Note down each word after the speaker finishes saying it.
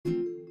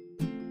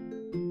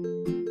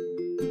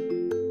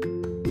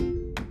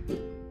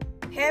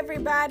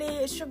everybody,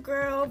 it's your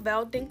girl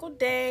Vel Dinkle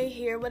Day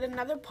here with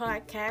another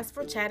podcast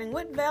for Chatting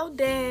with Vel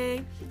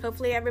Day.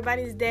 Hopefully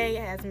everybody's day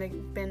has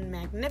been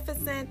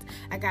magnificent.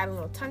 I got a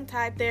little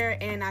tongue-tied there,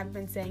 and I've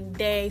been saying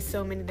day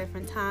so many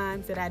different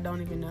times that I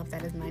don't even know if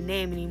that is my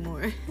name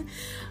anymore.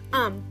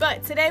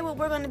 But today what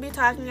we're going to be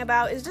talking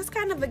about is just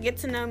kind of a get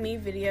to know me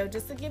video,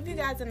 just to give you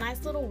guys a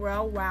nice little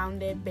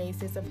well-rounded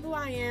basis of who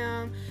I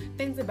am,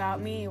 things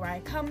about me, where I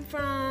come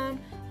from,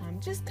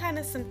 just kind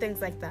of some things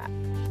like that.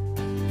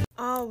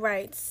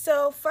 Alright,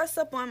 so first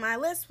up on my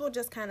list, we'll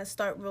just kind of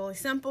start really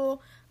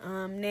simple.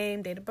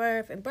 Name, date of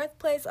birth, and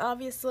birthplace,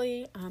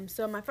 obviously.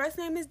 So my first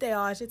name is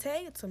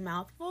Deajite. It's a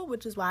mouthful,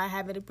 which is why I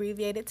have it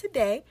abbreviated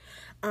today.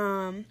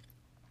 My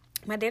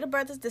date of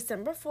birth is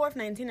December 4th,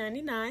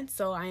 1999,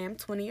 so I am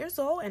 20 years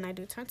old, and I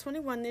do turn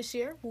 21 this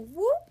year.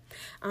 Woo-woo.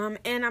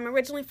 And I'm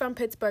originally from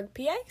Pittsburgh,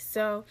 PA,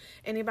 so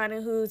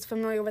anybody who's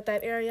familiar with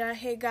that area,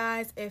 hey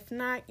guys, if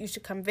not, you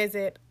should come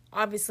visit,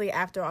 obviously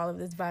after all of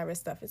this virus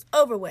stuff is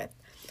over with.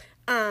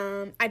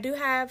 I do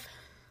have,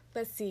 I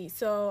want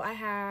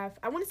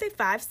to say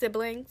 5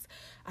 siblings.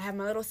 I have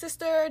my little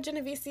sister,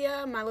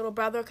 Genevicia, my little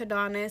brother,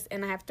 Kadonis,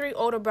 and I have 3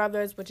 older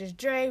brothers, which is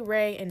Dre,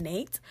 Ray, and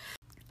Nate.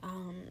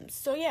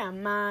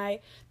 My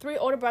 3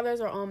 older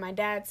brothers are on my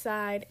dad's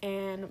side,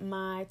 and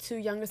my 2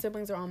 younger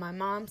siblings are on my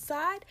mom's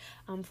side.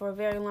 For a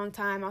very long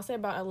time, I'll say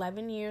about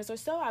 11 years or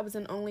so, I was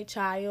an only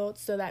child,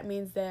 so that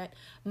means that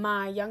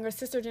my younger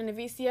sister,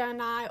 Genevicia,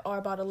 and I are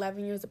about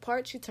 11 years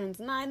apart. She turns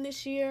 9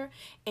 this year,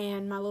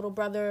 and my little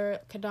brother,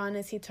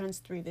 Kadonis, he turns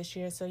 3 this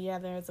year, so yeah,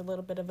 there's a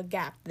little bit of a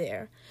gap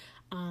there.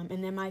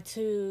 And then my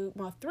 3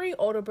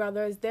 older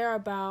brothers, they're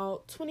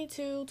about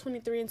 22,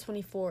 23, and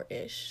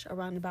 24-ish,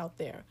 around about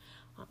there.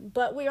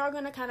 But we are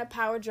going to kind of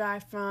power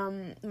drive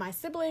from my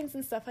siblings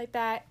and stuff like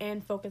that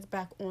and focus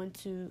back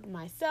onto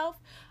myself.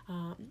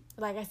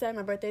 Like I said,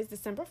 my birthday is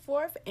December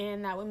 4th,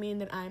 and that would mean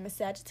that I am a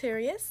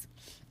Sagittarius.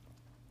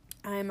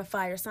 I am a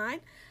fire sign.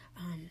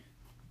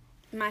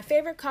 My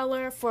favorite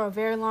color for a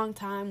very long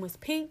time was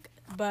pink,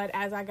 but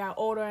as I got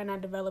older and I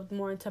developed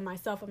more into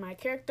myself and my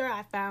character,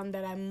 I found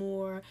that I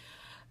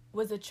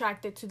was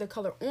attracted to the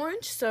color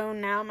orange, so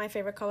now my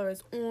favorite color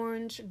is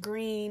orange,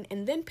 green,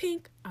 and then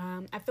pink.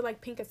 I feel like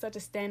pink is such a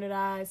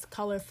standardized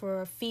color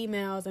for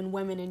females and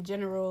women in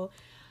general.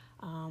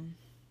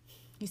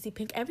 You see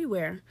pink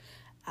everywhere.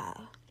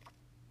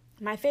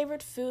 My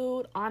favorite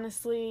food,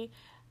 honestly,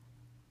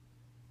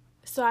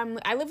 so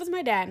I live with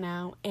my dad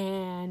now,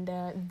 and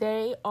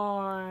they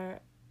are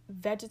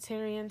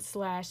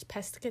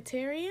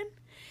vegetarian/pescatarian.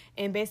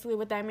 And basically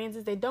what that means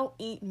is they don't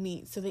eat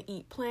meat. So they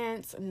eat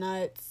plants,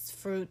 nuts,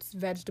 fruits,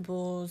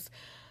 vegetables,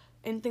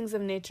 and things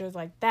of nature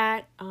like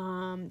that.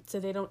 So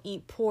they don't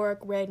eat pork,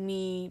 red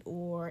meat,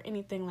 or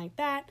anything like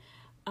that.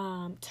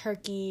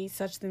 Turkey,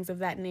 such things of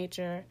that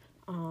nature.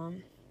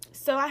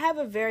 So I have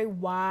a very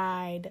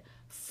wide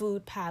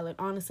food palette.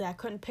 Honestly, I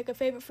couldn't pick a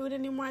favorite food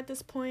anymore at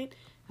this point.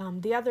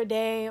 The other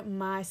day,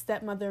 my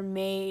stepmother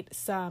made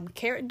some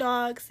carrot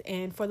dogs,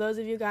 and for those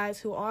of you guys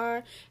who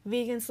are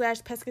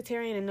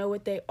vegan/pescatarian and know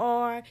what they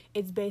are,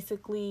 it's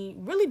basically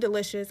really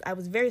delicious. I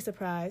was very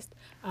surprised,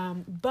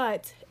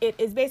 but it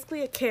is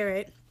basically a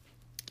carrot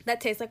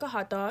that tastes like a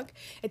hot dog.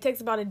 It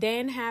takes about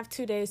 1.5 days,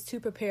 2 days to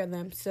prepare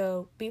them,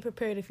 so be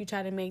prepared if you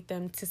try to make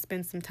them to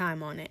spend some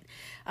time on it.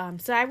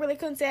 So I really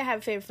couldn't say I have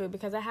a favorite food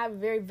because I have a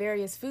very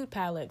various food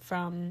palette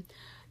from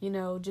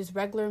just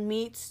regular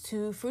meats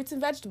to fruits and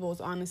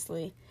vegetables,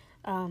 honestly.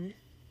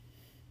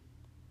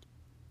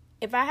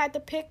 If I had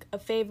to pick a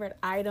favorite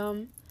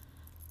item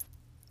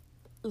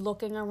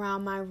looking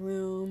around my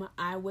room,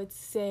 I would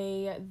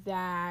say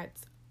that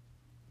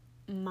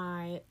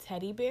my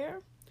teddy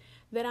bear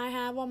that I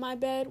have on my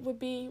bed would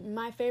be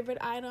my favorite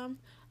item.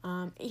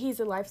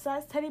 He's a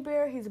life-size teddy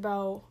bear.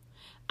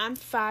 I'm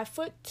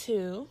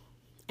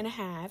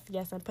 5'2.5".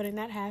 Yes, I'm putting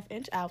that ½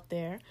 inch out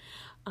there.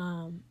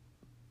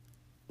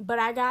 But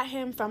I got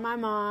him from my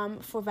mom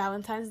for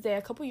Valentine's Day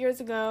a couple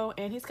years ago,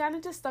 and he's kind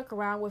of just stuck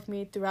around with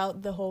me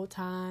throughout the whole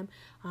time.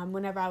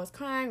 Whenever I was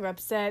crying or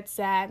upset,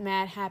 sad,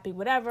 mad, happy,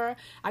 whatever,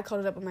 I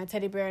cuddled up with my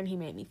teddy bear and he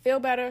made me feel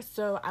better.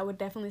 So I would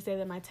definitely say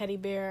that my teddy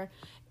bear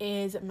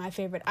is my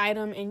favorite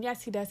item. And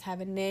yes, he does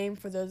have a name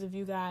for those of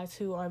you guys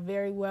who are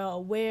very well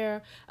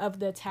aware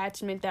of the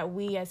attachment that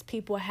we as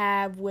people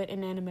have with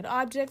inanimate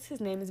objects. His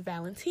name is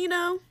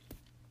Valentino.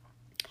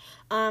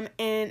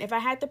 And if I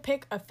had to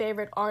pick a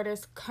favorite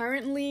artist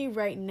currently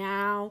right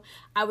now,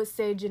 I would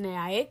say Jhené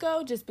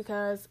Aiko, just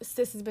because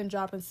sis has been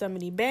dropping so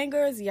many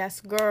bangers. Yes,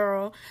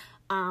 girl.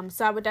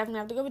 So I would definitely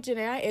have to go with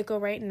Jhené Aiko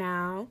right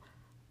now.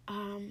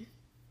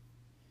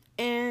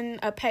 And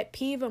a pet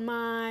peeve of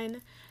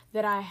mine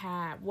that I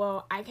have,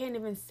 well, I can't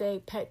even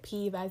say pet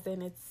peeve as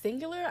in it's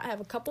singular. I have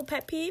a couple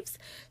pet peeves.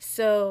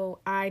 So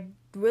I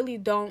really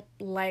don't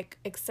like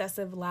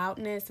excessive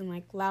loudness and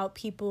like loud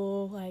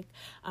people.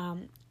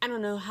 I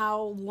don't know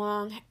how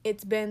long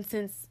it's been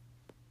since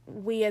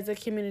we as a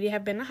community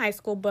have been in high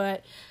school,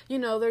 but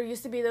there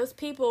used to be those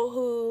people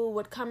who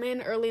would come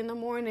in early in the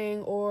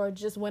morning or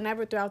just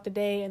whenever throughout the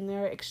day, and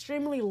they're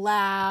extremely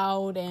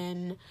loud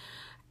and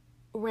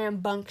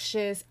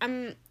rambunctious.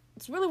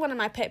 It's really one of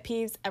my pet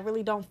peeves. I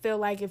really don't feel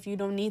like if you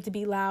don't need to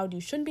be loud,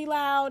 you shouldn't be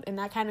loud. And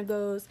that kind of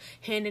goes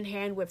hand in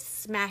hand with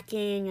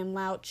smacking and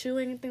loud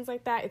chewing and things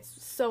like that.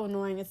 It's so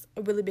annoying. It's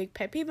a really big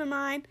pet peeve of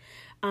mine.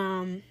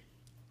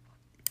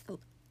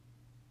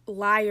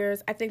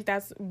 Liars. I think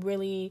that's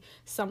really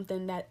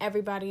something that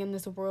everybody in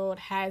this world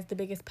has the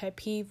biggest pet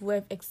peeve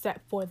with,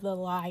 except for the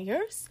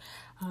liars.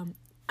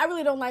 I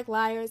really don't like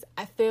liars.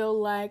 I feel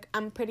like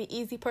I'm a pretty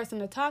easy person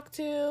to talk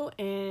to,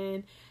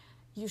 and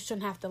you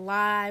shouldn't have to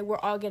lie. We're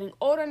all getting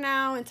older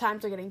now and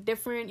times are getting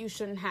different. You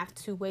shouldn't have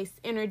to waste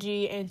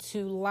energy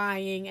into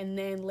lying and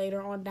then later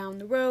on down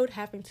the road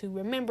having to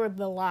remember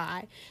the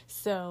lie.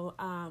 So,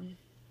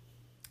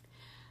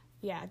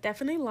 yeah,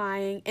 definitely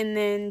lying. And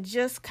then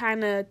just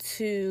kind of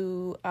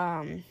to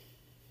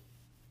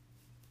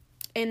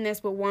in this,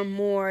 but one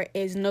more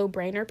is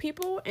no-brainer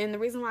people. And the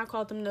reason why I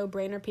called them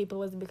no-brainer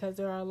people is because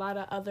there are a lot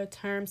of other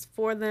terms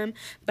for them,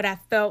 but I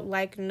felt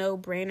like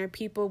no-brainer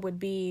people would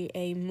be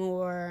a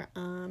more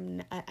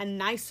a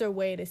nicer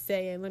way to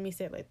say it. Let me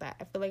say it like that.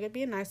 I feel like it'd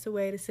be a nicer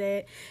way to say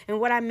it.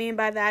 And what I mean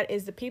by that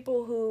is the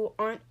people who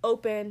aren't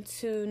open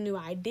to new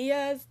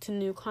ideas, to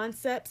new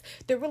concepts.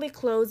 They're really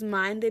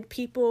closed-minded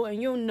people, and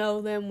you'll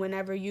know them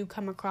whenever you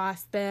come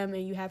across them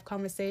and you have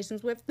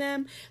conversations with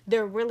them.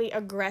 They're really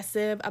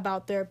aggressive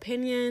about their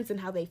opinions and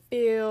how they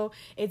feel.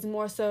 It's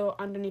more so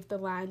underneath the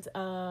lines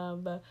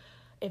of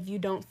if you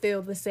don't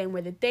feel the same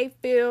way that they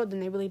feel,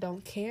 then they really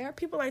don't care.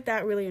 People like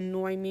that really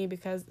annoy me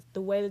because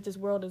the way that this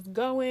world is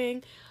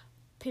going,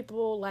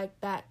 people like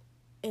that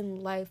in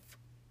life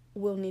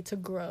will need to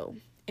grow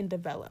and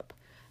develop.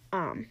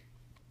 And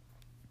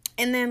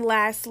then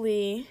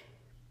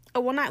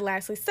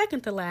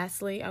second to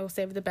lastly, I will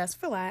save the best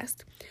for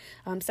last.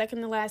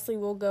 Second to lastly,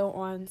 we'll go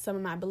on some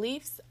of my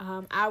beliefs.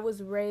 I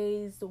was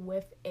raised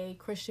with a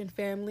Christian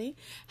family.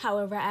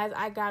 However, as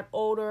I got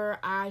older,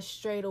 I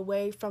strayed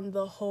away from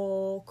the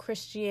whole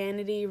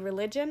Christianity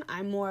religion.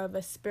 I'm more of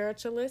a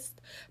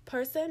spiritualist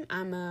person.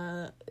 I'm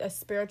a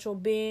spiritual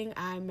being.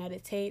 I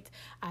meditate.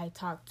 I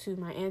talk to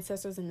my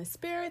ancestors and the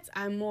spirits.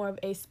 I'm more of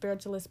a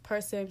spiritualist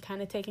person,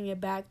 kind of taking it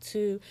back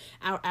to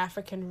our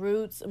African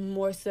roots,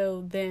 more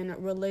so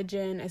than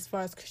religion as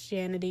far as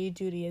Christianity,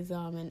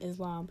 Judaism, and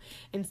Islam,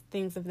 and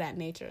things of that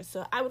nature.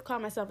 So I would call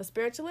myself a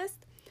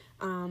spiritualist.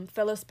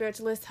 Fellow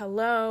spiritualists,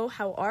 hello,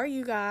 how are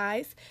you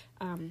guys?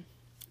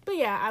 But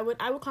yeah, I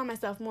would call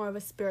myself more of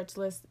a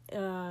spiritualist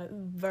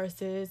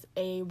versus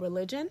a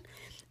religion.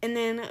 And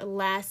then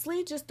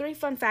lastly, just 3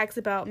 fun facts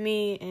about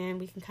me, and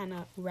we can kind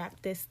of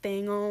wrap this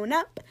thing on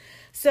up.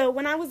 So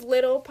when I was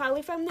little,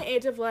 probably from the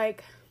age of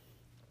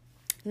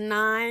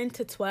 9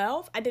 to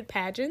 12, I did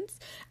pageants.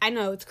 I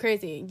know, it's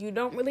crazy. You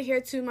don't really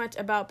hear too much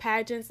about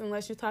pageants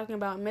unless you're talking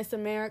about Miss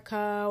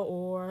America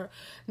or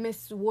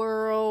Miss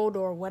World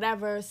or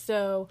whatever.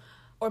 So,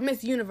 or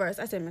Miss Universe.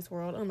 I said Miss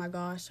World. Oh my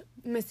gosh.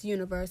 Miss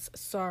Universe.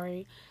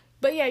 Sorry.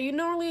 But yeah, you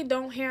normally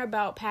don't hear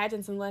about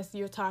pageants unless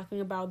you're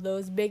talking about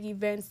those big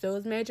events,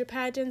 those major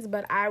pageants.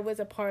 But I was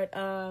a part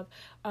of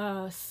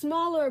a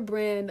smaller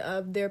brand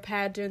of their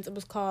pageants. It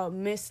was called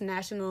Miss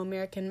National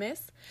American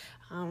Miss.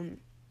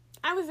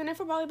 I was in it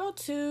for probably about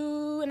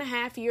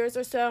 2.5 years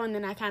or so, and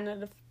then I kind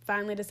of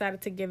finally decided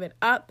to give it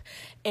up,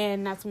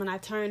 and that's when I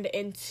turned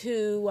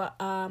into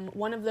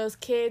one of those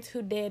kids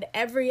who did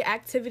every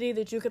activity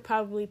that you could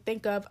probably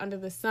think of under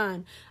the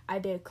sun. I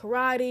did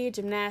karate,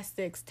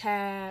 gymnastics,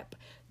 tap,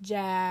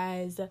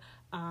 jazz,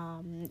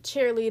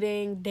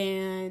 cheerleading,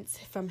 dance,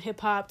 from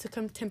hip-hop to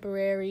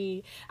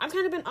contemporary. I've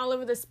kind of been all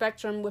over the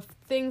spectrum with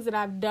things that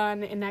I've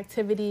done and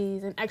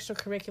activities and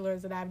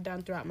extracurriculars that I've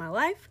done throughout my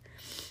life.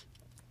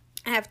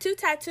 I have 2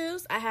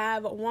 tattoos. I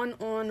have one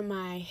on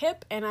my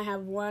hip and I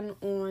have one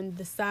on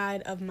the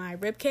side of my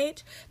rib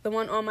cage. The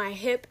one on my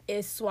hip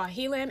is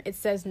Swahilan. It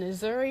says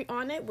Nzuri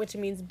on it, which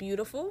means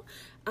beautiful.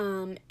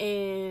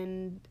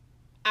 And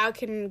I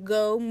can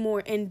go more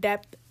in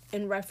depth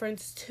in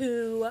reference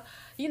to,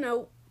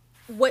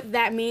 what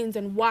that means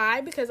and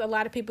why, because a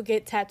lot of people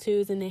get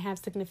tattoos and they have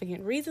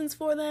significant reasons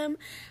for them.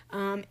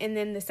 And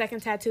then the second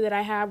tattoo that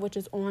I have, which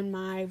is on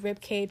my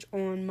rib cage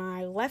on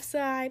my left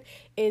side,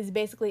 is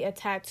basically a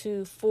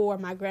tattoo for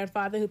my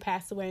grandfather who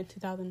passed away in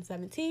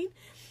 2017.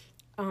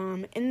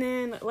 And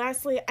then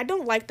lastly, I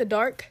don't like the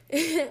dark.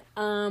 It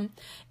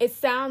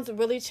sounds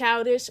really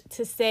childish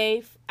to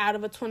say out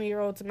of a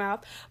 20-year-old's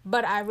mouth,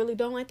 but I really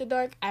don't like the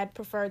dark. I'd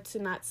prefer to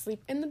not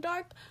sleep in the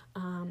dark.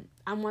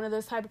 I'm one of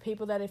those type of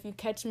people that if you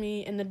catch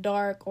me in the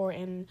dark or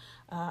in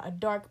a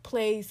dark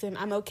place and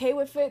I'm okay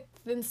with it,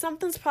 then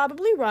something's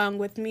probably wrong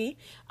with me,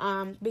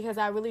 because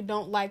I really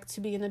don't like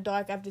to be in the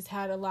dark. I've just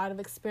had a lot of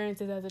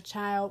experiences as a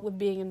child with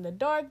being in the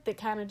dark that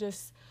kind of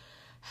just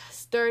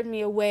stirred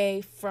me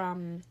away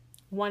from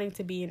wanting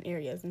to be in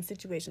areas and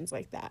situations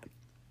like that.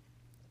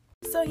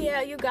 So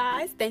yeah, you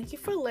guys, thank you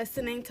for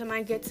listening to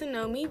my Get to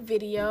Know Me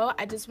video.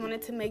 I just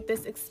wanted to make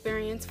this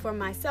experience for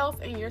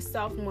myself and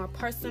yourself more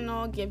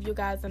personal, give you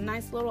guys a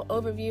nice little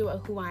overview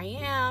of who I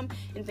am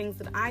and things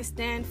that I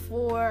stand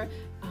for.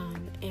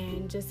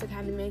 and just to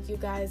kind of make you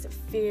guys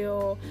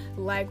feel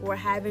like we're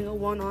having a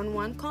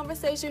one-on-one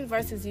conversation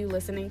versus you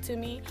listening to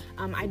me.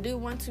 I do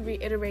want to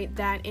reiterate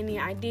that any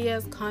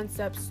ideas,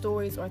 concepts,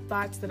 stories, or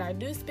thoughts that I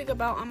do speak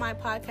about on my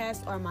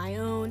podcast are my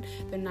own.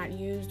 They're not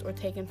used or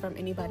taken from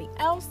anybody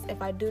else.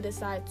 If I do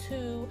decide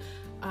to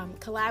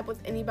collab with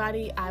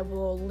anybody, I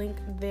will link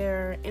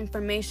their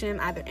information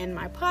either in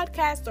my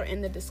podcast or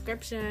in the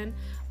description.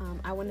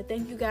 I want to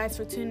thank you guys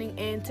for tuning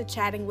in to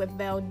Chatting with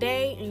Vel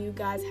Day, and you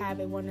guys have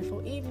a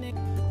wonderful evening.